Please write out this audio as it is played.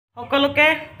সকলোকে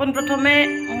পোনপ্ৰথমে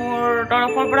মোৰ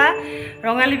তৰফৰ পৰা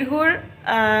ৰঙালী বিহুৰ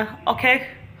অশেষ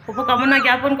শুভকামনা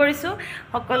জ্ঞাপন কৰিছোঁ।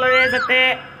 সকলোৰে যাতে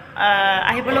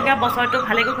আহিবলগীয়া বছৰটো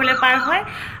ভালে কুশলে পাৰ হয়।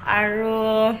 আৰু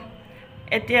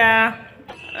এতিয়া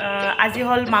আজি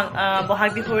হ'ল বহাগ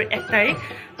বিহুৰ 1 তাৰিখ।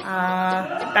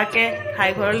 তাকে ঠাই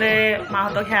ঘৰলৈ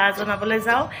মাহঁতক সেৱা জনাবলৈ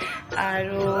যাওঁ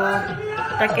আৰু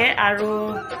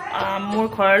মোৰ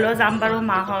ঘৰলৈ যাম বাৰু,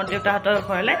 মাহঁত দেউতাহঁতৰ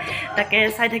ঘৰলৈ। তাকে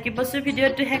চাই থাকিবচোন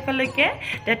ভিডিঅ'টো শেষলৈকে।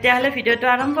 তেতিয়াহ'লে ভিডিঅ'টো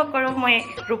আৰম্ভ কৰোঁ। মই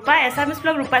ৰূপা এছামিজ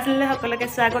ব্লগ ৰূপা চেনেললৈ সকলোকে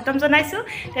স্বাগতম জনাইছোঁ।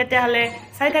 তেতিয়াহ'লে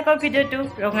চাই থাকক ভিডিঅ'টো।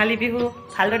 ৰঙালী বিহু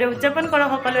ভালদৰে উদযাপন কৰক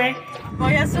সকলোৱে।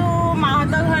 গৈ আছোঁ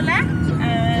মাহঁতৰ ঘৰলৈ,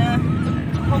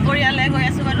 সপৰিয়ালে গৈ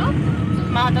আছোঁ বাৰু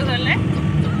মাহঁতৰ ঘৰলৈ।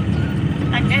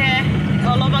 তাকে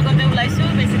অলপ আগতে ওলাইছোঁ,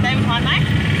 বেছি টাইম হোৱা নাই,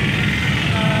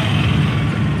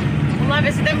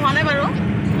 বেছি টাইম হোৱা নাই বাৰু।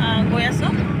 গৈ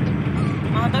আছোঁ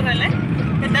মাহঁতৰ ঘৰলৈ।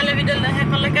 তেতিয়াহ'লে ভিডিঅ'লৈ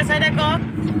শেষলৈকে চাই থাকক।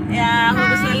 এয়া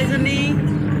সৰু ছোৱালীজনী।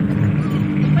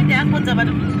 এতিয়া ক'ত যাবা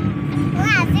তুমি?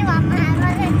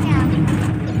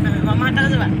 মামাহঁতৰ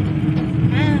যাবা?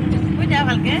 কৈ দিয়া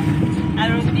ভালকৈ।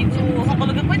 আৰু বিহু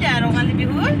সকলোকে কৈ দিয়া, ৰঙালী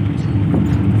বিহুৰ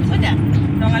কৈ দিয়া,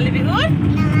 ৰঙালী বিহুৰ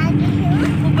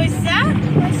শুভেচ্ছা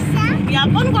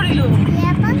জ্ঞাপন কৰিলোঁ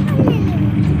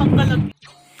সকলোকে।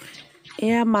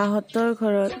 এয়া মাহঁতৰ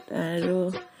ঘৰত আৰু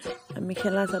আমি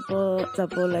খেলা যাব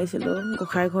ওলাইছিলোঁ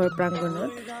গোঁসাই ঘৰ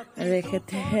প্ৰাংগণত। আৰু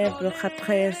এখেতেহে প্ৰসাদ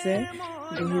খাই আছে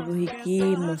বহি বহি, কি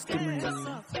মস্তি মাৰি।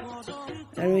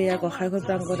 আৰু ইয়াত গোঁসাই ঘৰ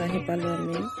প্ৰাংগণ আহি পালোঁ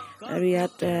আমি। আৰু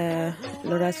ইয়াত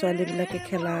ল'ৰা ছোৱালীবিলাকে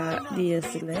খেলা দি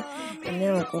আছিলে। এনে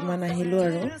অকণমান আহিলোঁ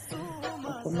আৰু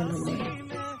অকণমান সময়।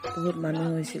 বহুত মানুহ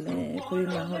হৈছিলে, খুৰী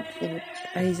মাহঁত বহুত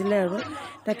আহিছিলে আৰু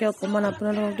তাকে অকণমান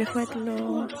আপোনালোকক দেখুৱাই দিলোঁ।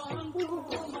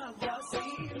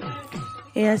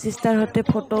 এয়া চিষ্টাৰহঁতে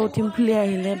ফটো উঠিম বুলি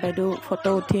আহিলে, বাইদেউ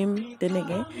ফটো উঠিম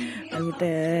তেনেকৈ। আৰু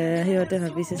সিহঁতে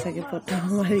ভাবিছে চাগে ফটো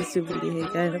মাৰিছোঁ বুলি,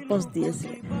 সেইকাৰণে পষ্ট দি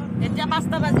আছিলে। এতিয়া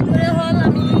 5টা বাজিবৰে হ'ল,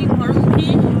 আমি ঘৰমুখী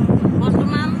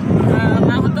বৰ্তমান।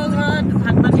 মাহঁতৰ ঘৰত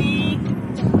ভাত পানী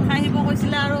খাই আহিব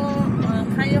কৈছিলে আৰু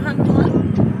খাই অহা নহ'ল।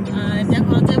 এতিয়া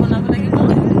ঘৰত যাই বনাব লাগিব।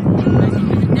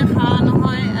 এতিয়া খোৱা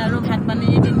নহয় আৰু ভাত পানী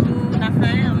দিনটো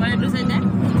নাখায় আমাৰ এইটো চাইডে।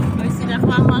 দৈ চিৰা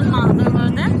খোৱা হ'ল মাহঁতৰ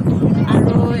ঘৰতে।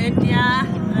 আৰু এতিয়া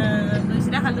দৈ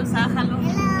চিৰা খালোঁ, চাহ খালোঁ।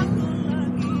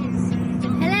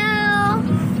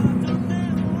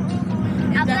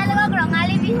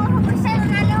 ৰঙালী বিহু শুভেচ্ছা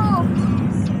জনালোঁ।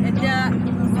 এতিয়া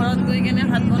ঘৰত গৈ কেনে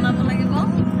ভাত বনাব লাগিব।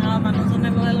 মানুহজনে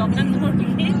বোলে লোকেল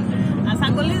মুৰ্গী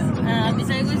ছাগলী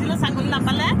বিচাৰি গৈছিলোঁ, ছাগলী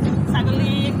নাপালে। ছাগলী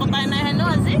কটাই নাই হেনো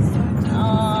আজি,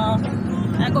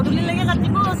 গধূলিলৈকে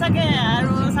কাটিব চাগে।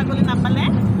 আৰু ছাগলী নাপালে,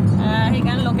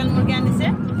 সেইকাৰণে লোকেল মুৰ্গী আনিছে।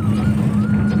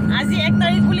 আজি 1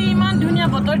 তাৰিখ বুলি ইমান ধুনীয়া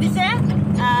বতৰ দিছে,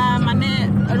 মানে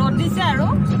ৰ'দ দিছে আৰু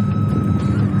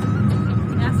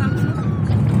চাওকচোন,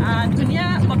 ধুনীয়া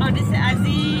বতৰ দিছে।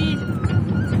 আজি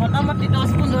মোটামুটি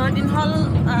 10-15 দিন হ'ল,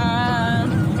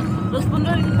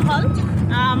 10-15 দিন হ'ল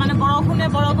মানে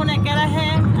বৰষুণ একেৰাহে,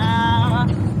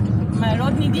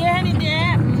 ৰ'দ নিদিয়ে।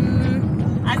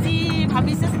 আজি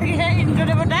ভাবিছে চাগে ইন্দ্ৰ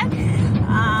দেৱতাই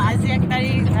আজি 1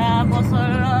 তাৰিখ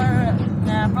বছৰৰ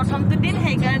প্ৰথমটো দিন,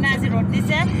 সেইকাৰণে আজি ৰ'দ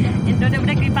দিছে। ইন্দ্ৰ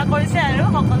দেৱতাই কৃপা কৰিছে আৰু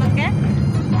সকলোকে।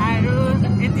 আৰু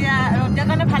এতিয়া ৰ'দ দিয়াৰ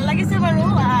কাৰণে ভাল লাগিছে বাৰু।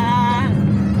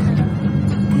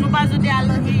 কোনোবা যদি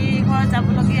আলহী ঘৰত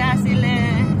যাবলগীয়া আছিলে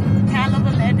সেয়া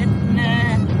ল'বলৈ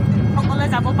সকলোৱে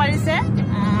যাব পাৰিছে।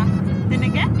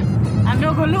 তেনেকৈ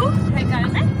আমিও গ'লোঁ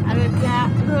সেইকাৰণে। আৰু এতিয়া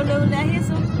ঘৰলৈ ওলাই আহি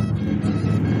আছোঁ।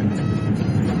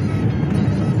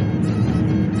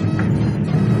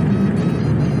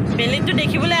 বেলিটো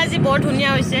দেখিবলৈ আজি বৰ ধুনীয়া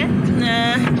হৈছে।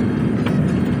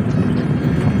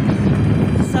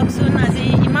 চাওকচোন, আজি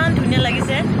ইমান ধুনীয়া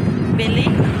লাগিছে বেলি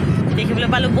দেখিবলৈ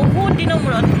পালোঁ। বহুত দিনৰ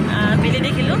মূৰত বেলি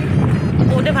দেখিলোঁ,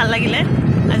 বহুতে ভাল লাগিলে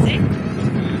আজি।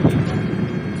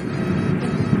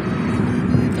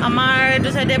 আমাৰ এইটো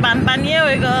চাইডে বানপানীয়ে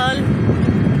হৈ গ'ল।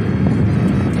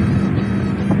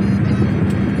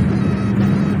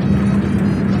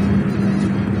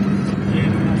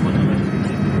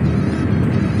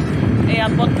 এয়া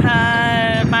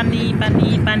পথাৰ পানী।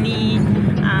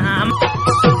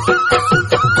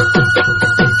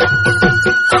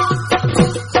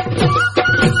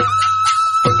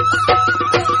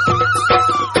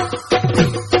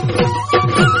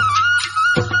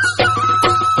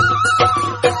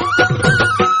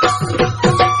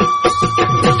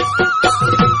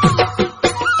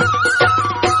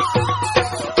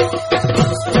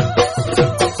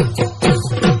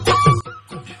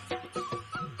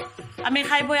 আমি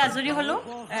খাই বৈ আজৰি হ'লোঁ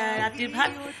ৰাতিৰ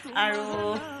ভাত। আৰু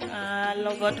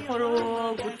লগত সৰু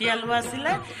গুটি আলু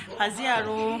আছিলে ভাজি,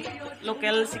 আৰু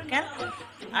লোকেল চিকেন।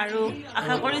 আৰু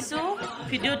আশা কৰিছোঁ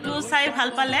ভিডিঅ'টো চাই ভাল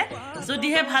পালে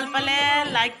যদিহে ভাল পালে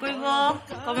লাইক কৰিব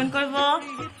কমেণ্ট কৰিব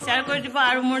শ্বেয়াৰ কৰি দিব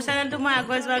আৰু মোৰ চেনেলটো মই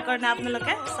আগুৱাই যোৱাৰ কাৰণে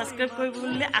আপোনালোকে ছাবস্ক্ৰাইব কৰিব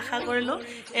বুলি আশা কৰিলোঁ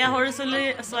এয়া সৰু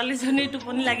ছোৱালীজনীৰ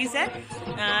টোপনি লাগিছে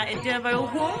এতিয়া বাৰু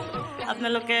শুম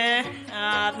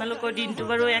আপোনালোকৰ দিনটো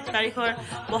বাৰু 1 তাৰিখৰ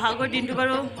বহাগৰ দিনটো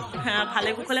বাৰু ভালে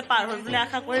কুশলে পাৰ হ'ল বুলি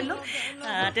আশা কৰিলোঁ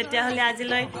তেতিয়াহ'লে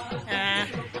আজিলৈ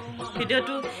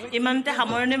ভিডিঅ'টো ইমানতে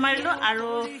সামৰণি মাৰিলোঁ আৰু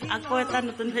আকৌ এটা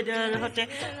নতুন ভিডিঅ'ৰ সৈতে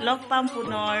লগ পাম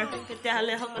পুনৰ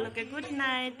তেতিয়াহ'লে সকলোকে গুড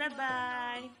নাইট বাই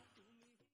বাই